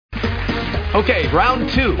Okay, round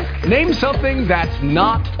two. Name something that's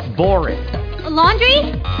not boring. A laundry?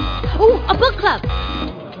 Ooh, a book club.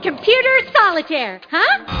 Computer solitaire,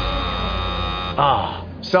 huh? Ah,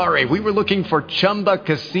 sorry, we were looking for Chumba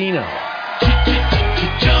Casino.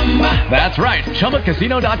 That's right.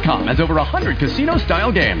 ChumbaCasino.com has over 100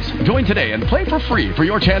 casino-style games. Join today and play for free for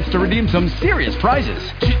your chance to redeem some serious prizes.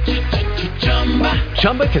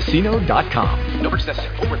 ChumbaCasino.com. No purchase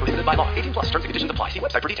necessary. Void where prohibited by law. 18 plus. Terms and conditions apply. See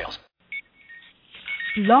website for details.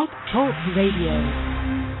 Blog Talk Radio.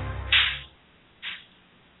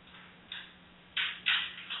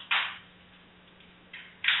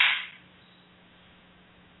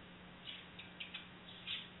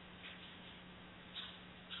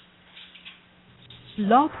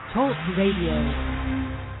 Blog Talk Radio.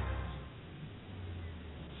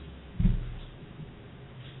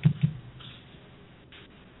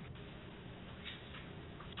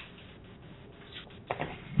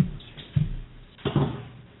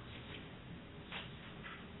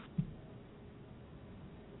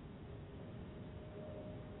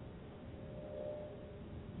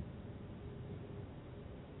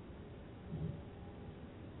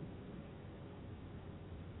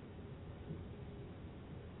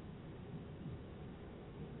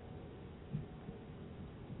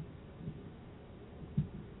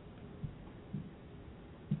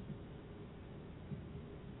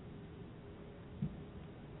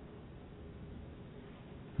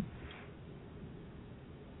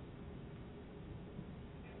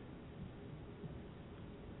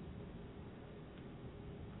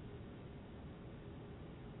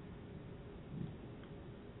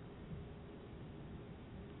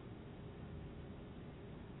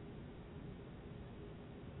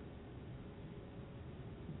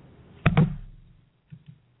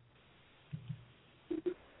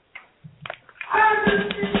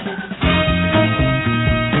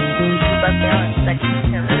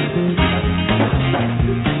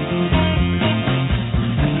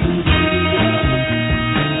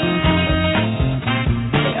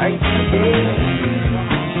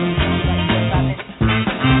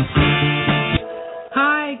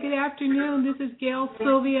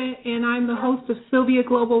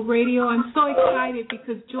 Global Radio. I'm so excited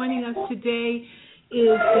because joining us today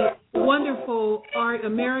is the wonderful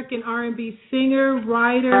American R&B singer,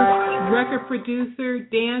 writer, record producer,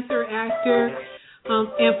 dancer, actor,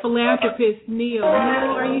 and philanthropist, Neil. Neil,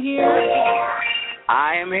 are you here?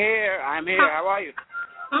 I am here. How are you?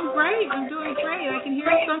 I'm great. I'm doing great. I can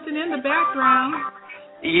hear something in the background.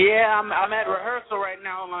 Yeah, I'm at rehearsal right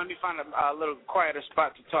now. Let me find a little quieter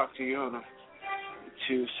spot to talk to you in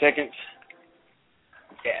 2 seconds.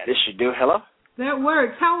 Yeah, this should do. Hello? That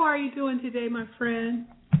works. How are you doing today, my friend?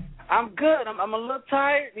 I'm good. I'm a little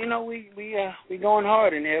tired. You know, we going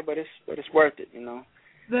hard in here, but it's worth it, you know.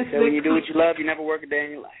 When you do what you love, you never work a day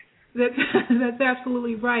in your life. That's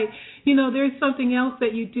absolutely right. You know, there's something else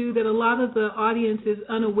that you do that a lot of the audience is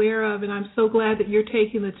unaware of, and I'm so glad that you're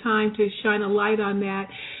taking the time to shine a light on that.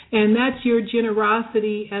 And that's your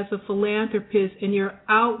generosity as a philanthropist and your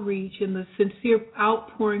outreach and the sincere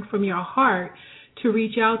outpouring from your heart to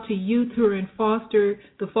reach out to youth who are in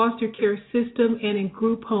the foster care system and in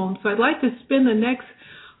group homes. So I'd like to spend the next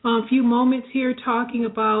few moments here talking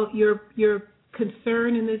about your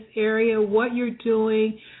concern in this area, what you're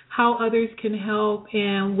doing, how others can help,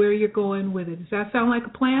 and where you're going with it. Does that sound like a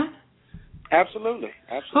plan? Absolutely.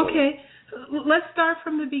 Okay. Let's start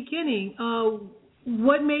from the beginning.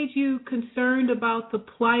 What made you concerned about the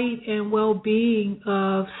plight and well-being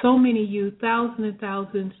of so many youth, thousands and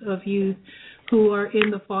thousands of youth who are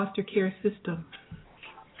in the foster care system?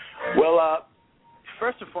 Well,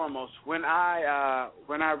 first and foremost, when I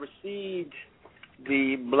received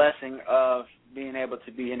the blessing of being able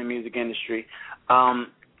to be in the music industry,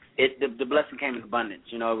 the blessing came in abundance.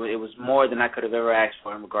 You know, it was more than I could have ever asked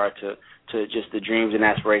for in regard to just the dreams and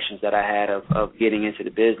aspirations that I had of getting into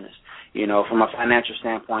the business, you know, from a financial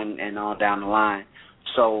standpoint and on down the line.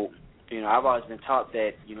 So, you know, I've always been taught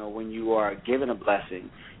that, you know, when you are given a blessing,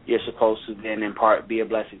 you're supposed to then in part be a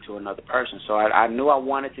blessing to another person. So I knew I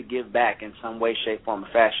wanted to give back in some way, shape, form, or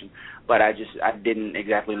fashion, but I didn't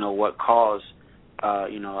exactly know what cause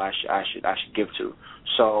you know, I should give to.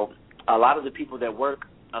 So a lot of the people that work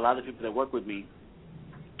with me,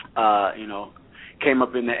 you know, came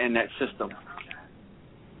up in that system.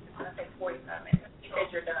 I'll take 45 minutes. You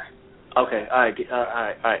said you're done. Okay, all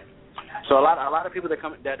right. So a lot of people that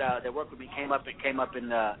work with me came up in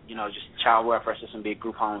you know, just child welfare system, be it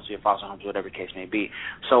group homes, be it foster homes, whatever the case may be.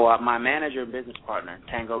 So my manager and business partner,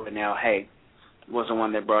 Tango Vanell Hay, was the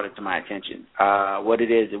one that brought it to my attention. What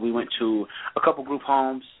it is that we went to a couple group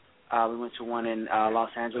homes, We went to one in Los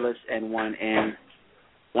Angeles and one in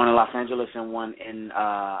Los Angeles and one in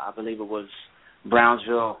I believe it was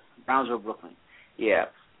Brownsville, Brooklyn. Yeah.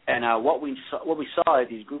 And what we saw at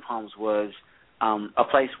these group homes was a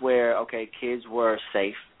place where kids were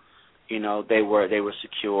safe. You know, they were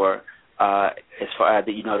secure. As far as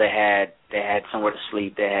they had somewhere to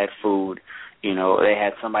sleep, they had food. You know, they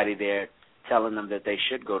had somebody there telling them that they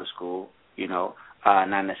should go to school. You know,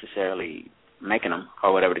 not necessarily making them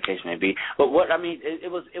or whatever the case may be. But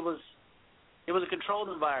it was a controlled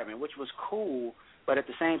environment, which was cool. But at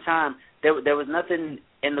the same time, there was nothing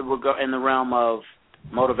in the realm of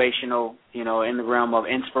motivational, you know, in the realm of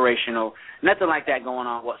inspirational, nothing like that going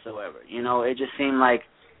on whatsoever. You know, it just seemed like,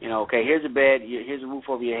 you know, okay, here's a bed, here's a roof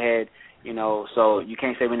over your head, you know, so you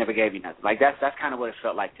can't say we never gave you nothing. Like that's kind of what it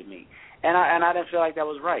felt like to me, and I didn't feel like that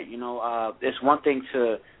was right. You know, it's one thing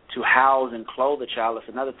to house and clothe a child; it's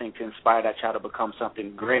another thing to inspire that child to become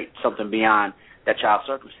something great, something beyond that child's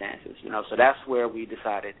circumstances. You know, so that's where we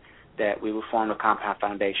decided that we would form the Compound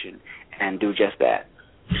Foundation and do just that.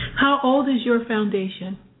 How old is your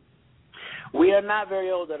foundation? We are not very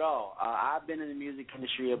old at all. I've been in the music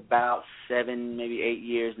industry about 7, maybe 8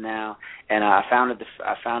 years now, and I founded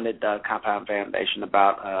the Compound Foundation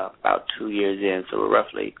about 2 years in, so we're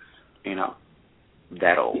roughly, you know,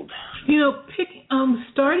 that old. You know,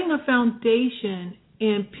 starting a foundation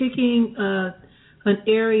and picking an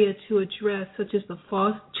area to address, such as the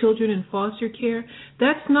children in foster care,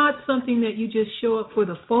 that's not something that you just show up for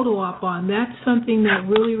the photo op on. That's something that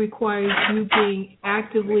really requires you being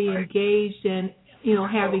actively engaged and, you know,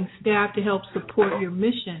 having staff to help support your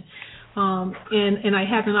mission. And I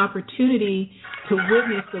had an opportunity to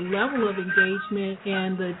witness the level of engagement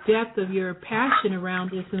and the depth of your passion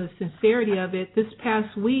around this and the sincerity of it this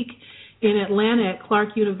past week in Atlanta at Clark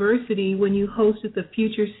University when you hosted the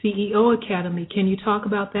Future CEO Academy. Can you talk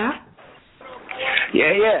about that?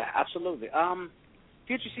 Yeah, absolutely.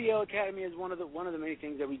 Future CEO Academy is one of the many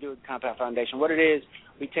things that we do at the Compound Foundation. What it is,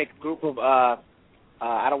 we take a group of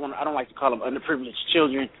I don't like to call them underprivileged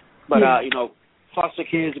children, but you know, foster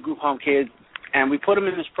kids, group home kids, and we put them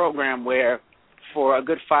in this program where for a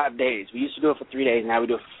good 5 days. We used to do it for 3 days, now we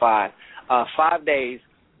do it for 5. 5 days,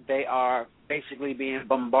 they are basically being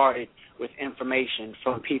bombarded with information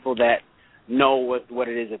from people that know what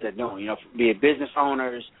it is that they're doing. You know, be it business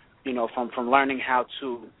owners, you know, from learning how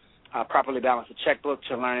to properly balance a checkbook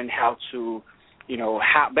to learning how to, you know,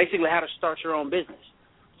 how to start your own business.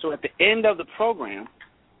 So at the end of the program,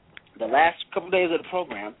 the last couple of days of the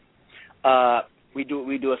program, we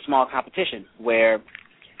do a small competition where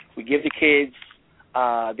we give the kids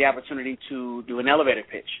the opportunity to do an elevator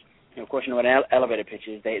pitch. And of course, you know what an elevator pitch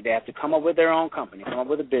is. They have to come up with their own company, come up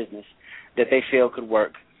with a business that they feel could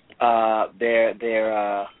work. Their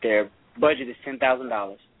budget is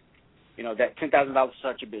 $10,000. You know, that $10,000 to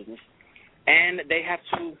start your business, and they have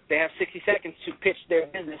 60 seconds to pitch their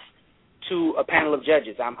business to a panel of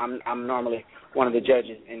judges. I'm normally one of the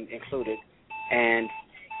judges included, and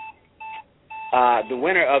the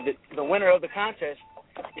winner of the contest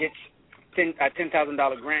gets a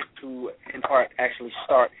 $10,000 grant to, in part, actually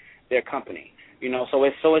start their company. You know, so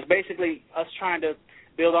it's basically us trying to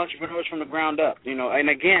build entrepreneurs from the ground up. You know, and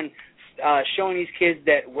again, showing these kids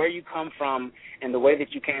that where you come from and the way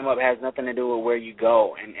that you came up has nothing to do with where you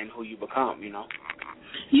go and who you become. You know.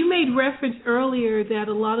 You made reference earlier that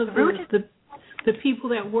a lot of the people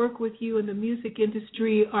that work with you in the music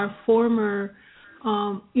industry are former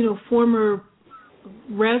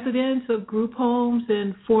residents of group homes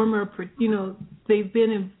and they've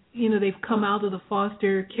been in, they've come out of the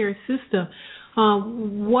foster care system.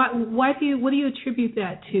 What do you attribute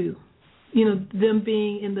that to? You know, them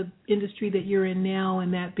being in the industry that you're in now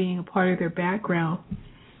and that being a part of their background.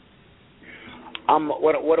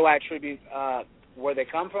 What do I attribute? Where they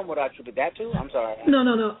come from? What do I attribute that to? I'm sorry.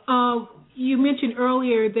 No. You mentioned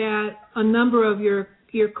earlier that a number of your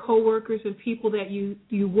coworkers and people that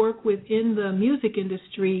you work with in the music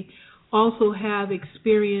industry also have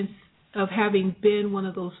experience of having been one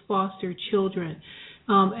of those foster children.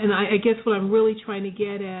 And I guess what I'm really trying to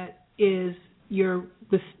get at is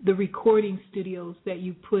the recording studios that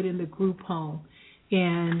you put in the group home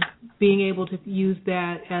and being able to use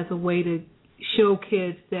that as a way to show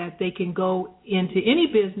kids that they can go into any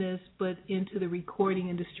business but into the recording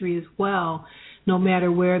industry as well, no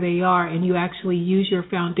matter where they are, and you actually use your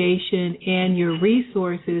foundation and your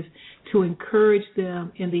resources to encourage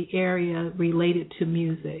them in the area related to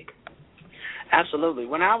music. Absolutely.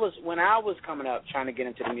 When I was coming up trying to get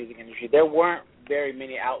into the music industry, there weren't very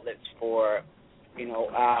many outlets for, when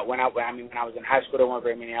I was in high school, there weren't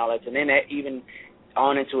very many outlets, and then even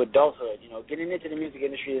on into adulthood. Getting into the music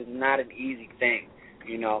industry is not an easy thing.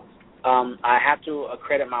 I have to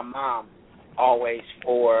credit my mom always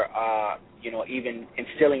for even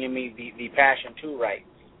instilling in me the passion to write.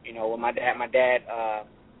 When my dad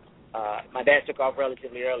took off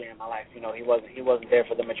relatively early in my life. He wasn't there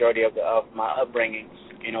for the majority of my upbringing.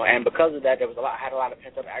 And because of that, I had a lot of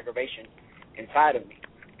pent up aggravation inside of me.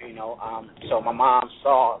 So my mom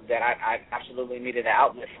saw that I absolutely needed an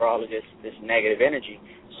outlet for all of this negative energy.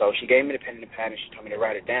 So she gave me the pen and the pad, and she told me to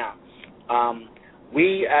write it down.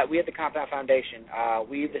 We at the Compound Foundation,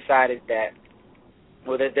 we decided that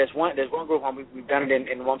there's one group home. We've done it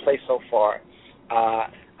in one place so far.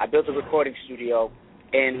 I built a recording studio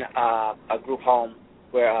in a group home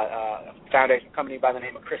where a foundation company by the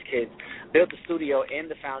name of Chris Kids built a studio in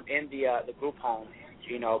the group home.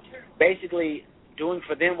 Basically doing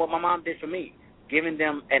for them what my mom did for me, giving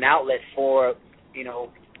them an outlet for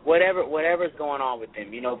whatever's going on with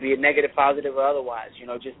them. Be it negative, positive, or otherwise.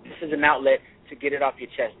 Just this is an outlet to get it off your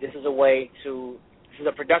chest. This is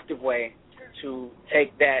a productive way to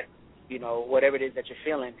take that, whatever it is that you're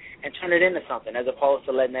feeling, and turn it into something, as opposed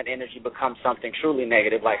to letting that energy become something truly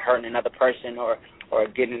negative, like hurting another person or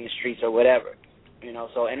getting in the streets or whatever.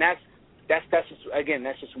 So and that's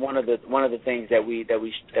just one of the things that we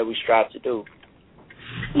strive to do.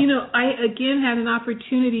 I again had an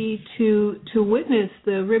opportunity to witness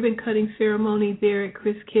the ribbon cutting ceremony there at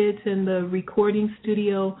Chris Kids and the recording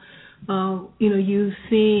studio. You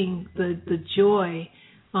seeing the joy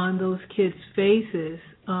on those kids' faces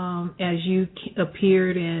as you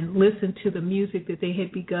appeared and listened to the music that they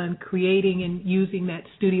had begun creating and using that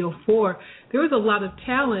studio for. There was a lot of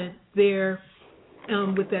talent there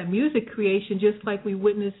with that music creation, just like we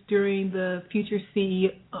witnessed during the Future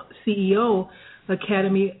CEO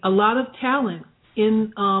Academy. A lot of talent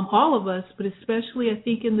in all of us, but especially I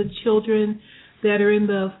think in the children that are in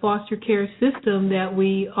the foster care system that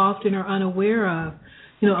we often are unaware of.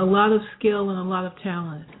 A lot of skill and a lot of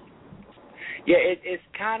talent. Yeah, it's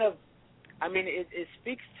kind of, it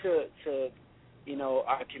speaks to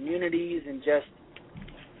our communities and just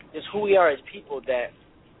who we are as people. That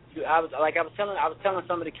I was telling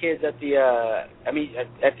some of the kids at the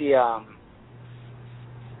could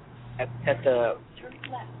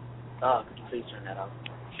you please turn that off?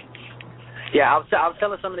 Yeah, I was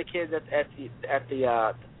telling some of the kids at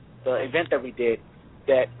the event that we did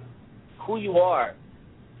that who you are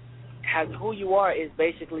is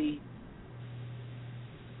basically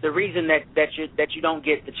the reason that you don't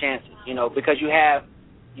get the chances, because you have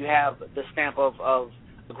the stamp of a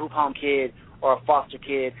group home kid or a foster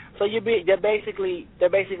kid. So they're basically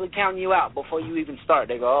counting you out before you even start.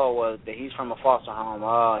 They go, oh, well, he's from a foster home.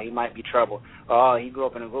 Oh, he might be trouble. Oh, he grew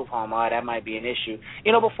up in a group home. Oh, that might be an issue.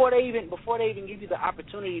 Before they even give you the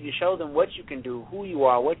opportunity to show them what you can do, who you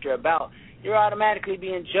are, what you're about, you're automatically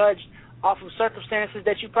being judged off of circumstances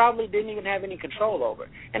that you probably didn't even have any control over,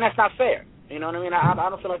 and that's not fair. You know what I mean? I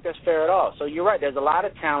don't feel like that's fair at all. So you're right. There's a lot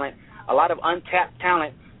of talent, a lot of untapped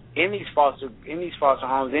talent in these foster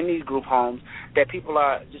homes, in these group homes that people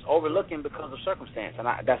are just overlooking because of circumstance, and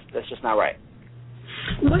that's just not right.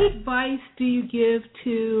 What advice do you give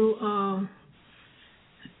to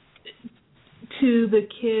the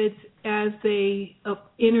kids as they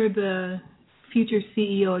enter the Future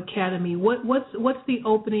CEO Academy? What's the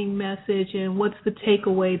opening message, and what's the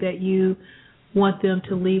takeaway that you want them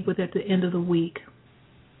to leave with at the end of the week?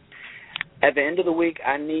 At the end of the week,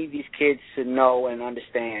 I need these kids to know and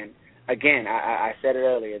understand, again, I said it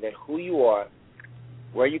earlier, that who you are,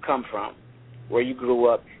 where you come from, where you grew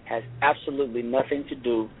up, has absolutely nothing to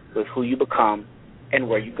do with who you become and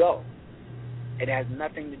where you go. It has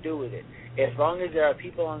nothing to do with it. As long as there are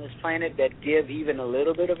people on this planet that give even a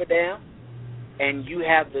little bit of a damn, and you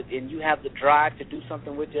have the drive to do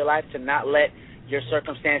something with your life, to not let your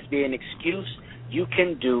circumstance be an excuse, you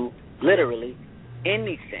can do literally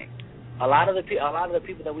anything. A lot of the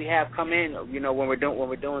people that we have come in, when we're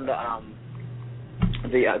doing the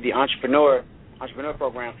entrepreneur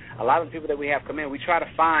program, a lot of the people that we have come in, we try to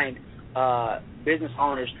find business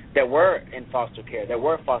owners that were in foster care, that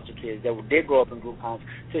were foster kids, that did grow up in group homes,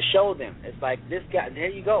 to show them. It's like, this guy, there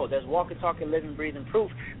you go. There's walking, talking, living, breathing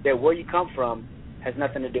proof that where you come from has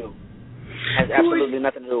nothing to do, has absolutely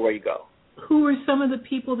nothing to do with where you go. Who were some of the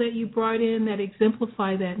people that you brought in that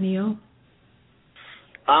exemplify that, Neil?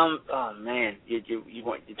 Oh man, you're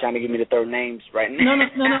trying to give me to throw names right now.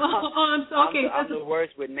 No. Oh, okay. I'm the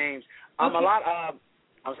worst with names. Okay.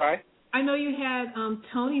 I'm sorry. I know you had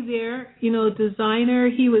Tony there, designer.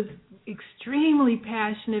 He was extremely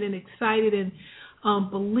passionate and excited and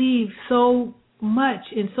believed so much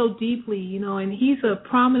and so deeply, you know, and he's a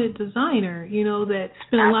prominent designer, you know, that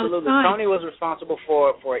spent a lot of time. Tony was responsible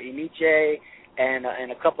for Iniche and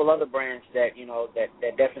a couple other brands that, you know,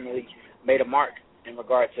 that definitely made a mark in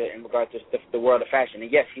regard to the world of fashion.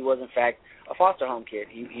 And yes, he was in fact a foster home kid.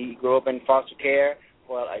 He grew up in foster care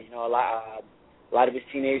for you know, a lot of his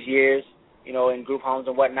teenage years, you know, in group homes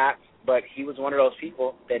and whatnot. But he was one of those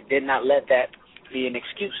people that did not let that be an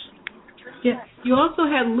excuse. Yeah. You also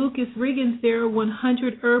had Lucas Riggins there,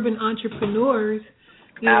 100 Urban Entrepreneurs.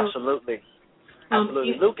 Absolutely.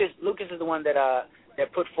 Lucas is the one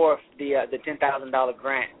that put forth the $10,000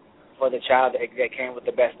 grant for the child that came with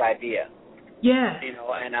the best idea. Yeah. You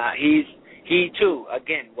know, and he too,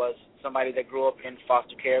 again, was somebody that grew up in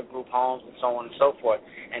foster care, group homes, and so on and so forth.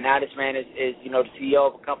 And now this man is you know, the CEO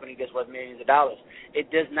of a company that's worth millions of dollars.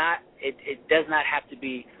 It does not have to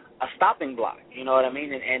be a stopping block. You know what I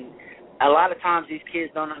mean? And a lot of times these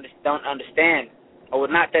kids don't understand, or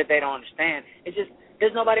not that they don't understand. It's just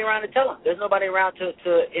there's nobody around to tell them. There's nobody around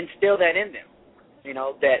to instill that in them. You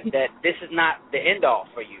know, that this is not the end all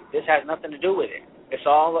for you. This has nothing to do with it. It's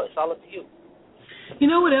all up to you. You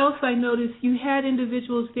know what else I noticed? You had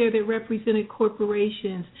individuals there that represented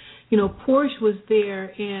corporations. You know, Porsche was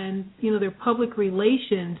there, and, you know, their public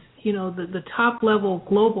relations, you know, the top-level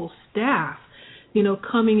global staff, you know,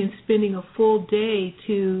 coming and spending a full day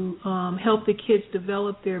to help the kids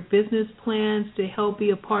develop their business plans, to help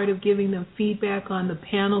be a part of giving them feedback on the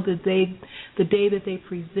panel the day that they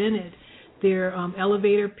presented their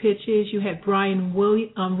elevator pitches. You had Brian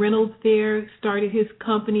Reynolds there, started his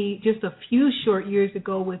company just a few short years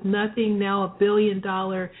ago with nothing, now $1 billion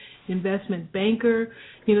investment banker.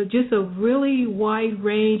 You know, just a really wide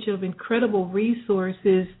range of incredible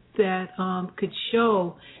resources that could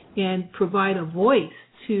show and provide a voice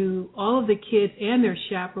to all of the kids and their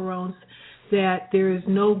chaperones that there is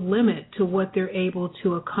no limit to what they're able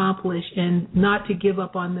to accomplish and not to give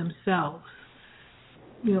up on themselves.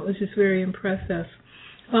 You know, it's just very impressive.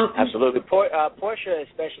 Absolutely. Porsche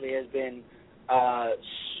especially has been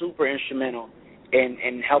super instrumental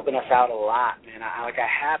in helping us out a lot, man. I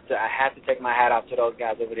have to take my hat off to those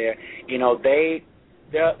guys over there. You know,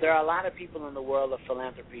 there are a lot of people in the world of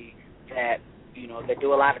philanthropy that, you know, that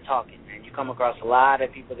do a lot of talking, and you come across a lot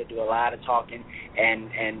of people that do a lot of talking,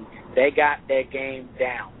 and they got their game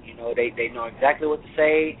down. You know, they know exactly what to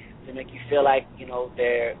say to make you feel like, you know,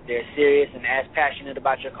 they're serious and as passionate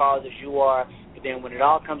about your cause as you are. But then when it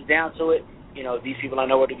all comes down to it, you know, these people are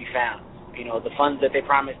nowhere to be found. You know, the funds that they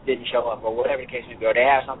promised didn't show up, or whatever the case may be, or they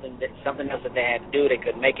have something else that they had to do, they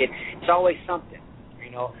couldn't make it. It's always something.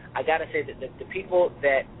 You know, I gotta say that the people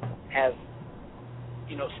that have,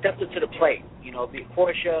 you know, stepped up to the plate, you know, be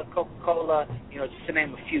Porsche, Coca-Cola, you know, just to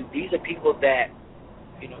name a few. These are people that,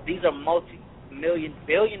 you know, these are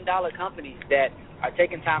billion-dollar companies that are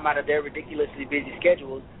taking time out of their ridiculously busy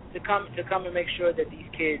schedules to come and make sure that these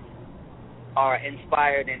kids are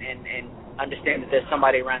inspired and understand that there's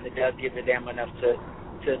somebody around that does give a damn enough to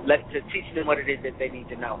teach them what it is that they need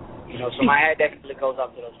to know. You know, so my hat definitely goes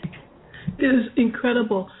up to those people. It is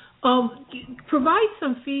incredible. Provide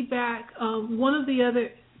some feedback. One of the other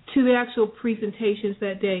to the actual presentations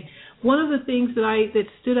that day. One of the things that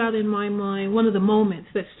stood out in my mind, one of the moments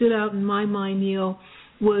that stood out in my mind, Neil,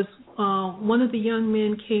 was one of the young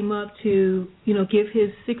men came up to, you know, give his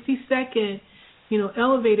 60-second, you know,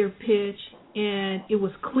 elevator pitch, and it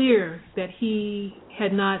was clear that he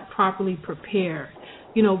had not properly prepared,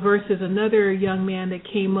 you know, versus another young man that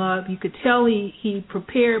came up. You could tell he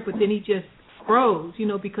prepared, but then he just froze, you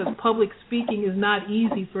know, because public speaking is not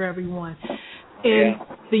easy for everyone. And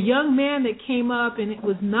the young man that came up and it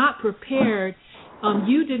was not prepared,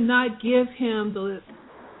 you did not give him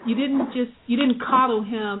you didn't coddle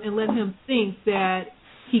him and let him think that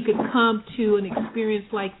he could come to an experience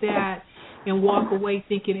like that and walk away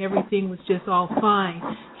thinking everything was just all fine.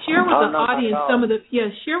 Share with the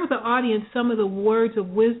audience some of the words of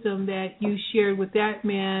wisdom that you shared with that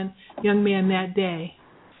young man that day.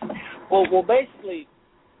 Well, basically,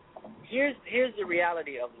 here's the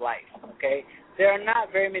reality of life. Okay, there are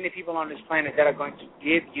not very many people on this planet that are going to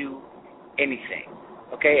give you anything.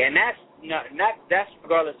 Okay, and that's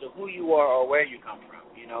regardless of who you are or where you come from.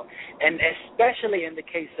 You know, and especially in the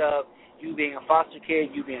case of you being a foster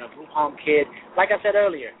kid, you being a group home kid, like I said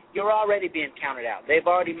earlier, you're already being counted out. They've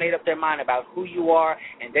already made up their mind about who you are,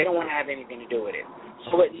 and they don't want to have anything to do with it.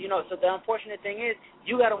 So, you know, so the unfortunate thing is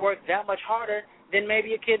you got to work that much harder than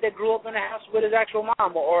maybe a kid that grew up in a house with his actual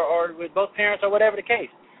mom or with both parents or whatever the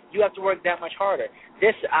case. You have to work that much harder.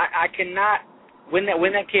 I cannot, when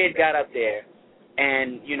that kid got up there,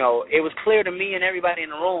 and, you know, it was clear to me and everybody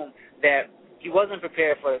in the room that He wasn't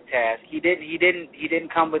prepared for the task. He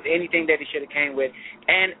didn't come with anything that he should have came with,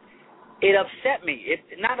 and it upset me. It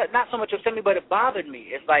not so much upset me, but it bothered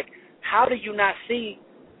me. It's like, how do you not see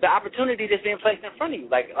the opportunity that's being placed in front of you?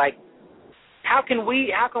 Like how can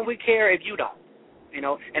we care if you don't? You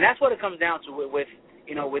know, and that's what it comes down to with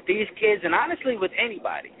these kids, and honestly with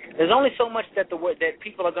anybody. There's only so much that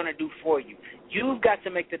people are going to do for you. You've got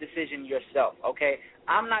to make the decision yourself. Okay,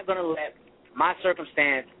 I'm not going to let my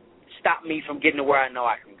circumstance stop me from getting to where I know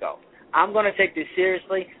I can go. I'm going to take this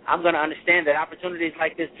seriously. I'm going to understand that opportunities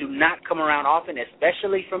like this do not come around often,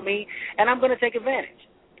 especially for me, and I'm going to take advantage.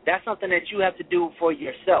 That's something that you have to do for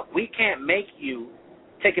yourself. We can't make you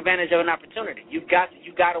take advantage of an opportunity. You've got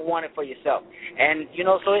to want it for yourself. And,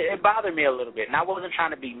 so it bothered me a little bit. And I wasn't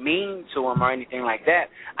trying to be mean to him or anything like that.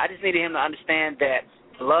 I just needed him to understand that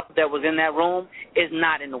the love that was in that room is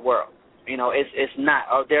not in the world. It's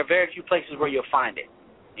not. There are very few places where you'll find it.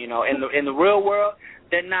 In the real world,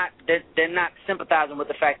 they're not sympathizing with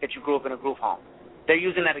the fact that you grew up in a group home. They're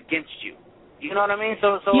using that against you. You know what I mean?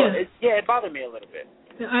 So yes. It bothered me a little bit.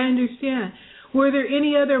 I understand. Were there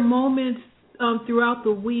any other moments throughout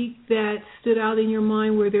the week that stood out in your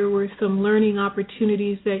mind where there were some learning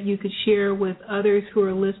opportunities that you could share with others who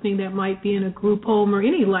are listening that might be in a group home or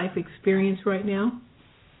any life experience right now?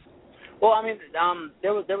 Well, I mean,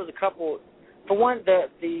 there was a couple. For one,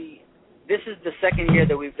 this is the second year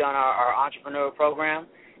that we've done our entrepreneur program,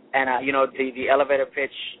 and the elevator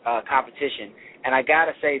pitch competition. And I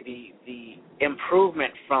gotta say, the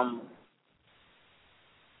improvement from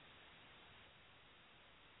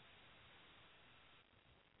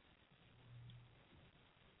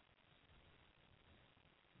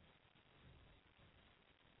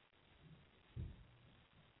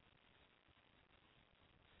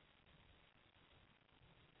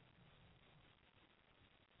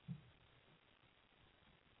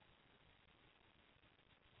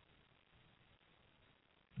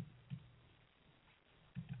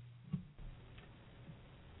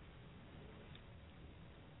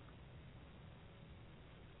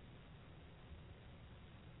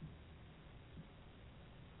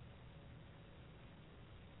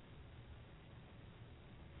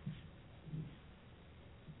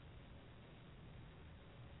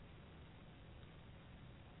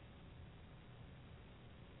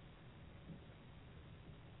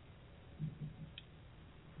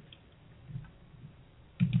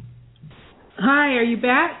Hi, are you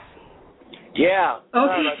back? Yeah. Okay.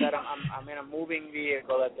 Sorry about that. I'm in a moving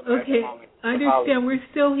vehicle at the moment. I understand. We're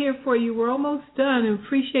still here for you. We're almost done, and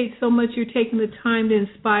appreciate so much you're taking the time to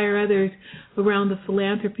inspire others around the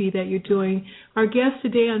philanthropy that you're doing. Our guest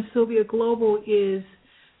today on Sylvia Global is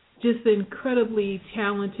just incredibly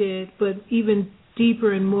talented, but even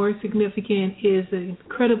deeper and more significant is an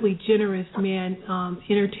incredibly generous man,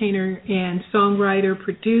 entertainer and songwriter,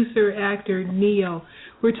 producer, actor, Neo.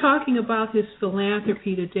 We're talking about his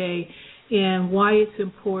philanthropy today and why it's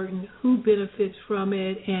important, who benefits from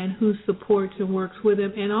it, and who supports and works with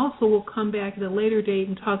him. And also we'll come back at a later date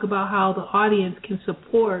and talk about how the audience can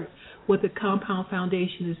support what the Compound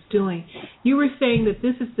Foundation is doing. You were saying that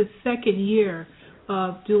this is the second year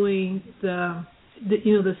of doing the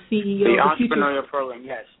CEO, the entrepreneurial program,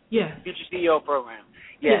 yes. Yeah. Future CEO program.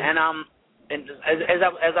 Yeah. And as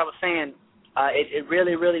I was saying, it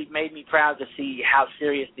really, really made me proud to see how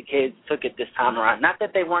serious the kids took it this time around. Not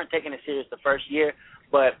that they weren't taking it serious the first year,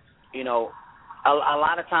 but a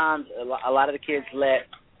lot of times, a lot of the kids let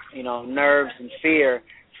nerves and fear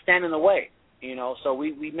stand in the way. So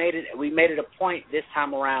we made it a point this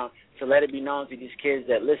time around to let it be known to these kids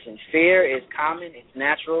that, listen, fear is common, it's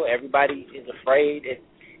natural, everybody is afraid,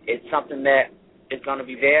 it's something that is going to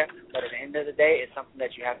be there, but at the end of the day, it's something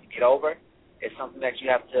that you have to get over, it's something that you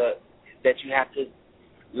have to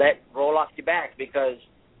let roll off your back, because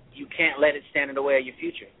you can't let it stand in the way of your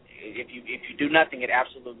future. If you do nothing, it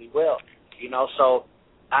absolutely will. So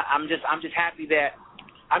I'm just happy to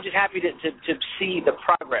see the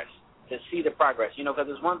progress, because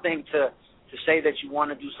there's one thing to say that you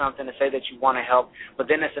want to do something, to say that you want to help, but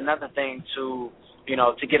then it's another thing to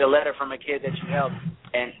get a letter from a kid that you helped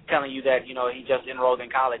and telling you that, he just enrolled in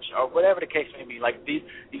college or whatever the case may be. Like these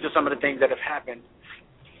are some of the things that have happened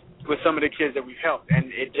with some of the kids that we've helped,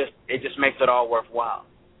 and it just makes it all worthwhile.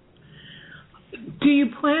 Do you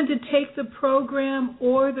plan to take the program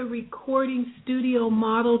or the recording studio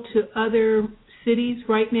model to other cities?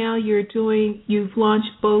 Right now you've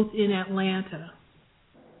launched both in Atlanta.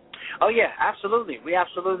 Oh, yeah, absolutely. We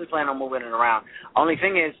absolutely plan on moving it around. Only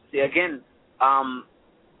thing is, again,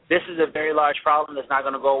 this is a very large problem that's not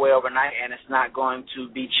going to go away overnight, and it's not going to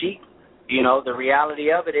be cheap. The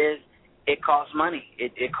reality of it is it costs money.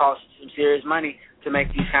 It costs some serious money to make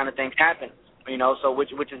these kind of things happen. So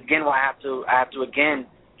which is again why I have to again,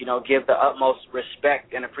 give the utmost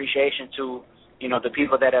respect and appreciation to, the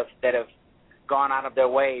people that have gone out of their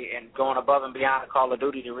way and going above and beyond the call of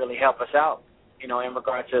duty to really help us out, in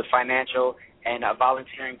regard to financial and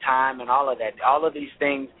volunteering time and all of that. All of these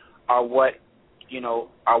things are what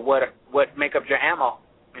make up your ammo.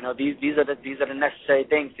 These are the necessary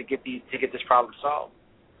things to get this problem solved.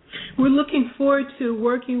 We're looking forward to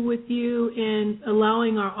working with you and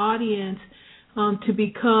allowing our audience to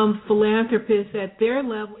become philanthropists at their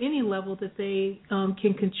level, any level that they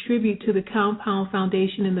can contribute to the Compound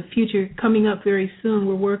Foundation in the future. Coming up very soon,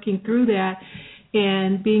 we're working through that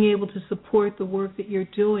and being able to support the work that you're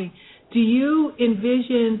doing. Do you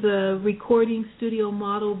envision the recording studio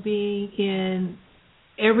model being in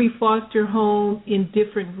every foster home in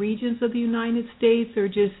different regions of the United States, or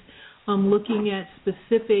just looking at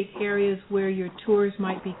specific areas where your tours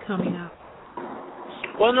might be coming up?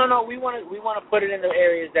 Well, no. We want to put it in the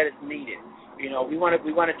areas that it's needed. We want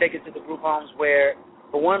to take it to the group homes where,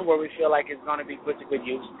 for one, where we feel like it's going to be put to good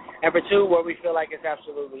use, and for two, where we feel like it's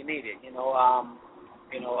absolutely needed. I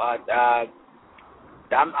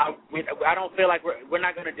don't feel like we're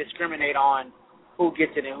not going to discriminate on who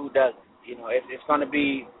gets it and who doesn't. It's going to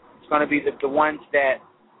be the ones that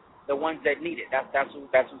need it. That's who's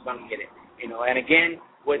going to get it. And again,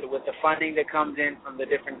 with the funding that comes in from the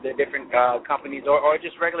different companies or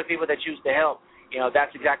just regular people that choose to help,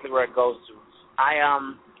 that's exactly where it goes to.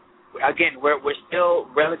 Again, we're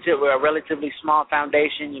a relatively small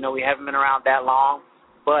foundation. We haven't been around that long,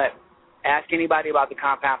 but ask anybody about the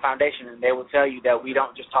Compound Foundation, and they will tell you that we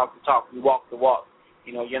don't just talk the talk, we walk the walk.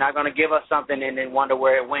 You're not going to give us something and then wonder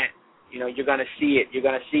where it went. You're going to see it. You're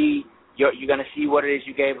going to see what it is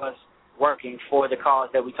you gave us working for the cause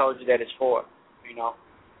that we told you that it's for.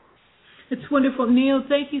 It's wonderful. Neil,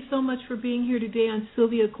 thank you so much for being here today on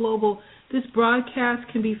Sylvia Global. This broadcast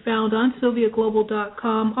can be found on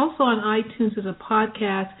sylviaglobal.com, also on iTunes as a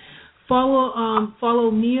podcast.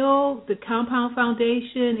 Follow Neil, the Compound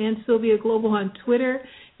Foundation, and Sylvia Global on Twitter,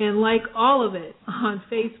 and like all of it on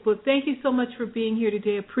Facebook. Thank you so much for being here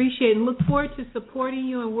today. Appreciate it, and look forward to supporting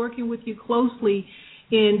you and working with you closely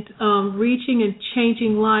in reaching and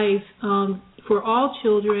changing lives for all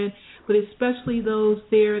children, but especially those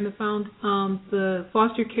there in the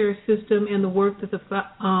foster care system and the work that the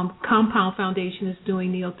Compound Foundation is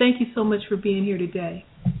doing, Neil. Thank you so much for being here today.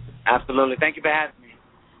 Absolutely. Thank you for having me.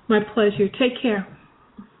 My pleasure. Take care.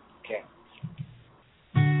 Okay.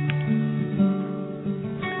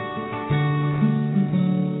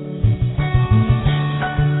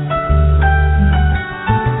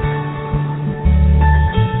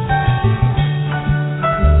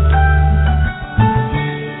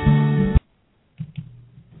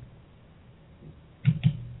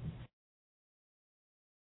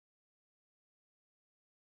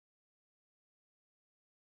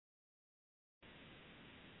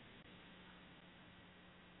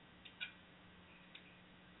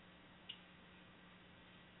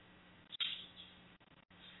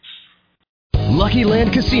 Lucky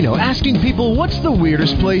Land Casino, asking people, what's the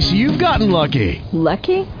weirdest place you've gotten lucky?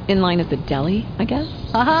 Lucky? In line at the deli, I guess?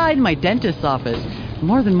 Aha, in my dentist's office.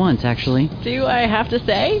 More than once, actually. Do I have to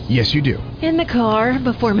say? Yes, you do. In the car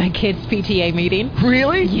before my kids' PTA meeting.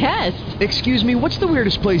 Really? Yes. Excuse me, what's the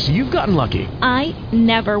weirdest place you've gotten lucky? I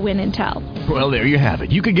never win and tell. Well, there you have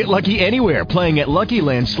it. You can get lucky anywhere, playing at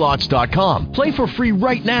LuckyLandSlots.com. Play for free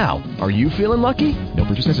right now. Are you feeling lucky? No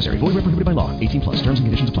purchase necessary. Void where prohibited by law. 18+. Terms and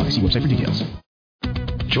conditions apply. See website for details.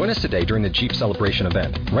 Join us today during the Jeep Celebration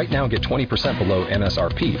event. Right now, get 20% below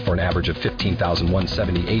MSRP for an average of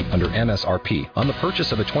 $15,178 under MSRP on the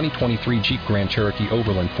purchase of a 2023 Jeep Grand Cherokee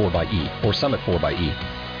Overland 4xE or Summit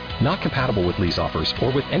 4xE. Not compatible with lease offers or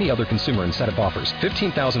with any other consumer incentive offers.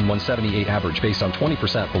 $15,178 average based on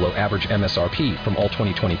 20% below average MSRP from all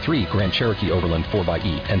 2023 Grand Cherokee Overland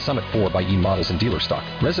 4xE and Summit 4xE models in dealer stock.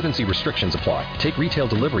 Residency restrictions apply. Take retail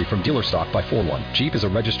delivery from dealer stock by 4/1. Jeep is a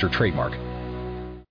registered trademark.